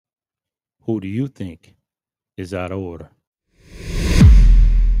Who do you think is out of order?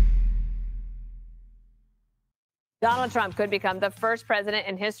 Donald Trump could become the first president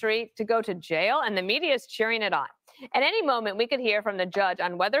in history to go to jail, and the media is cheering it on. At any moment, we could hear from the judge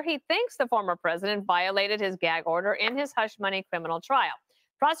on whether he thinks the former president violated his gag order in his hush money criminal trial.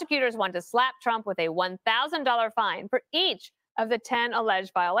 Prosecutors want to slap Trump with a $1,000 fine for each of the 10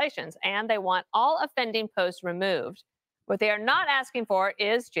 alleged violations, and they want all offending posts removed. What they are not asking for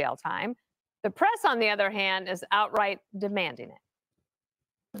is jail time. The press, on the other hand, is outright demanding it.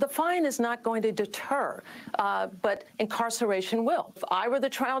 The fine is not going to deter, but incarceration will. If I were the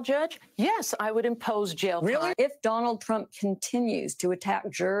trial judge, yes, I would impose jail time. If Donald Trump continues to attack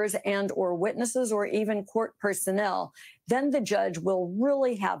jurors and or witnesses or even court personnel, then the judge will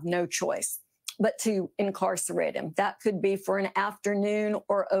really have no choice but to incarcerate him. That could be for an afternoon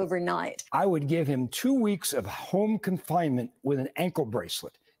or overnight. I would give him 2 weeks of home confinement with an ankle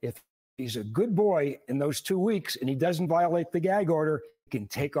bracelet. If he's a good boy in those 2 weeks and he doesn't violate the gag order, he can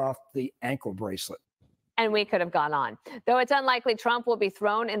take off the ankle bracelet. And we could have gone on. Though it's unlikely Trump will be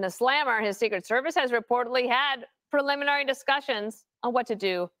thrown in the slammer, his Secret Service has reportedly had preliminary discussions on what to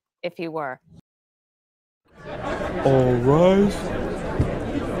do if he were. All rise.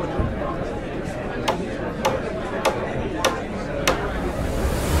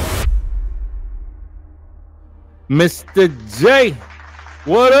 Mr. J,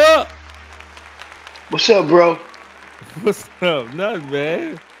 what up? What's up, bro? What's up? Nothing,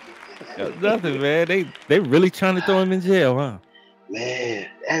 man. Nothing, man. They really trying to throw him in jail, huh? Man,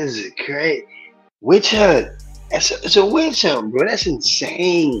 that is great. Witch hunt. It's a witch hunt, bro. That's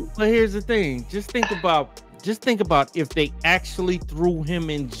insane. But here's the thing. Just think about if they actually threw him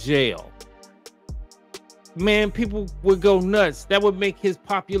in jail. Man, people would go nuts. That would make his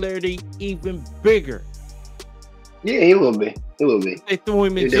popularity even bigger. Yeah, he will be. He will be. If they threw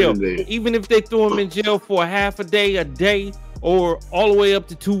him in jail. Even if they threw him in jail for half a day, or all the way up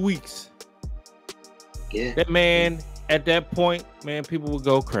to 2 weeks. Yeah. That man, at that point, man, people would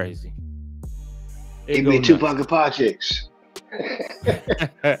go crazy. He'd be Tupac of politics.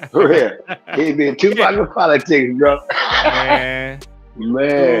 For real. He'd be Tupac of politics, bro.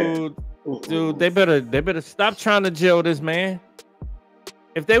 Man. Dude, they better stop trying to jail this man.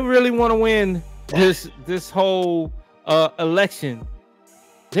 If they really want to win this whole election,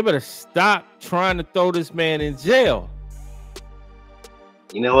 they better stop trying to throw this man in jail.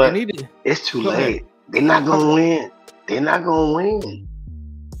 You know what? It's too late. They're not gonna win. They're not gonna win.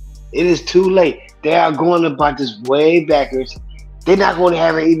 It is too late. They are going about this way backwards. They're not going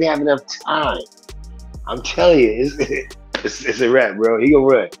to even have enough time. I'm telling you, it's a wrap, bro. He gonna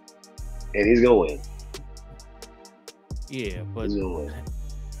run, and he's gonna win. Yeah, but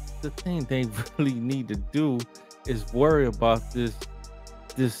the thing they really need to do is worry about this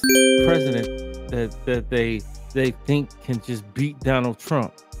president that they think can just beat Donald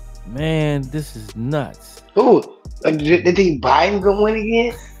Trump. Man, this is nuts. Who? They think Biden gonna win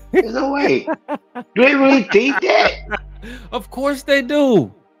again? There's no way. Do they really think that? Of course they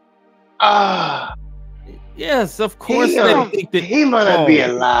do. Yes, of course they think that. He might not be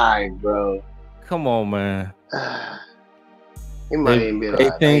alive, bro. Come on, man. He might even be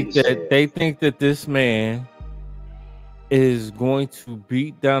alive. They think that this man is going to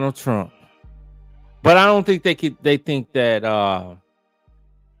beat Donald Trump. But I don't think they think that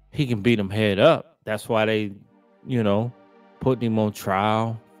he can beat him head up. That's why they, putting him on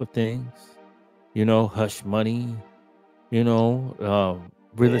trial for things, hush money, real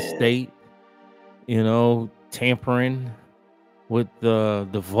estate, tampering with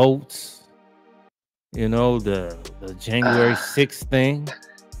the votes, the January 6th thing,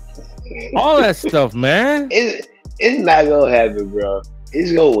 all that stuff, man. It's not gonna happen, bro.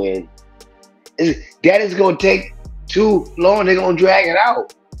 He's gonna win. That is gonna take too long. They're gonna drag it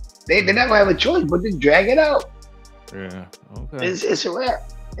out. They're not gonna have a choice but to drag it out. Yeah, okay. It's a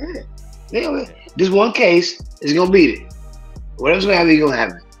wrap. Yeah. This one case is gonna beat it. Whatever's gonna happen, he's gonna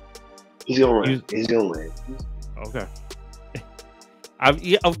happen. He's gonna run. He's gonna win. Okay.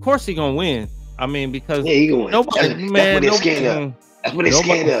 Of course he's gonna win. I mean, because he gonna win. That's what they're scared of. That's what they're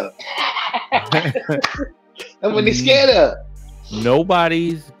scared of. That's what they're scared of.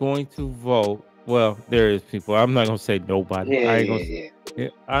 Nobody's going to vote. Well, there is people. I'm not gonna say nobody. I ain't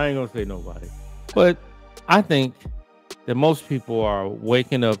gonna say nobody. But I think that most people are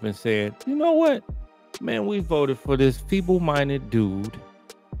waking up and saying, you know what, man, we voted for this feeble-minded dude,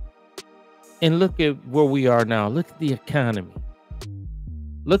 and look at where we are now. Look at the economy.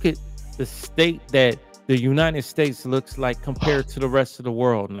 Look at the state that the United States looks like compared to the rest of the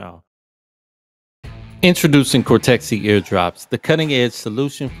world now. Introducing Cortexi eardrops, the cutting-edge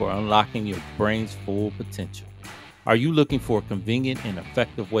solution for unlocking your brain's full potential. Are you looking for a convenient and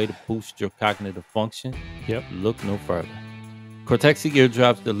effective way to boost your cognitive function? Yep, look no further. Cortexi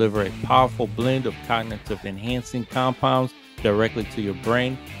eardrops deliver a powerful blend of cognitive enhancing compounds directly to your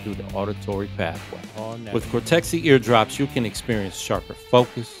brain through the auditory pathway. With Cortexi eardrops, you can experience sharper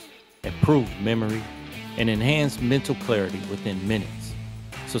focus, improved memory, and enhanced mental clarity within minutes.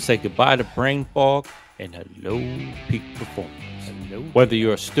 So say goodbye to brain fog and hello peak performance. Whether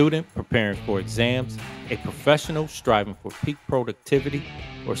you're a student preparing for exams, a professional striving for peak productivity,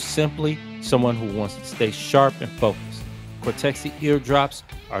 or simply someone who wants to stay sharp and focused, Cortexi eardrops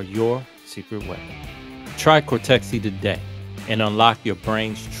are your secret weapon. Try Cortexi today and unlock your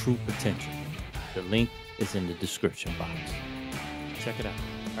brain's true potential. The link is in the description box. Check it out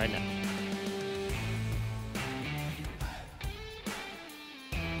right now.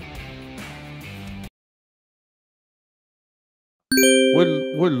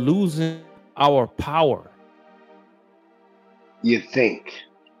 We're losing our power. You think.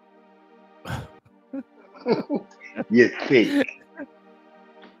 You think.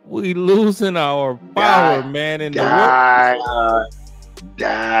 We losing our power, man. In die hard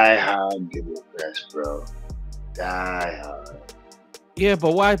Democrats, bro. Die hard. Yeah,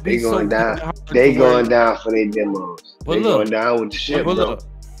 but why be going down? They going down for their demos. But they look, going down with the shit, bro.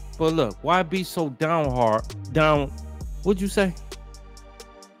 But look, why be so down? What'd you say?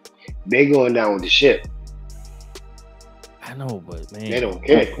 They going down with the ship. I know, but man, they don't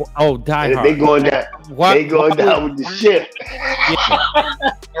care. Oh, die hard. They going down. They going down with the ship. Yeah.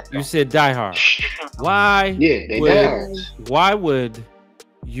 You said die hard. Why? Yeah, they die hard. Why would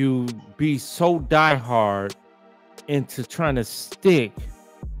you be so die hard into trying to stick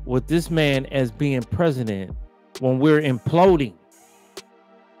with this man as being president when we're imploding?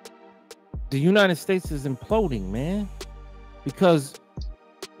 The United States is imploding, man, because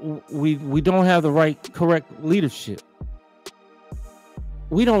we don't have the correct leadership.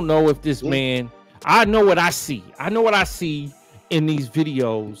 We don't know if this man, I know what I see. I know what I see in these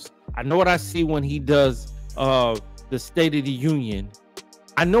videos. I know what I see when he does the State of the Union.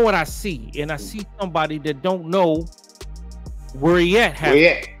 I know what I see, and I see somebody that don't know where he at.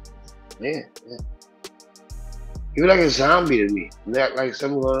 Yeah. He was like a zombie to me. Like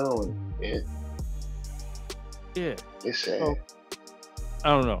something going on. Yeah. It's sad. So, I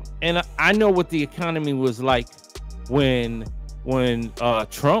don't know. And I know what the economy was like when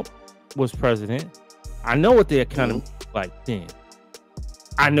Trump was president. I know what the economy was like then.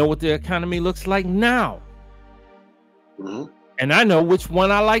 I know what the economy looks like now. And I know which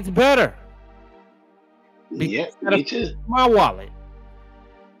one I liked better. Yeah, me too. My wallet.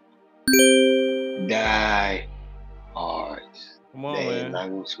 Die hard. Come on, man. man. They're not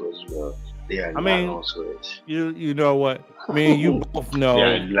gonna switch, bro. They are not gonna switch. You know what? I mean, you both know.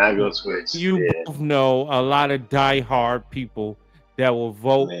 They're not gonna switch. You both know a lot of die-hard people that will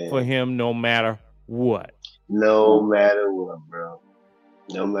vote for him no matter what. No matter what, bro.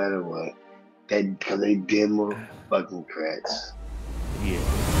 No matter what. Because they demo fucking cracks. Yeah.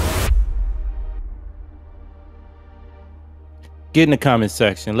 Get in the comment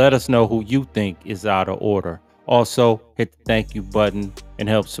section. Let us know who you think is out of order. Also, hit the thank you button and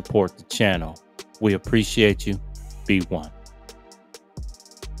help support the channel. We appreciate you. Be one.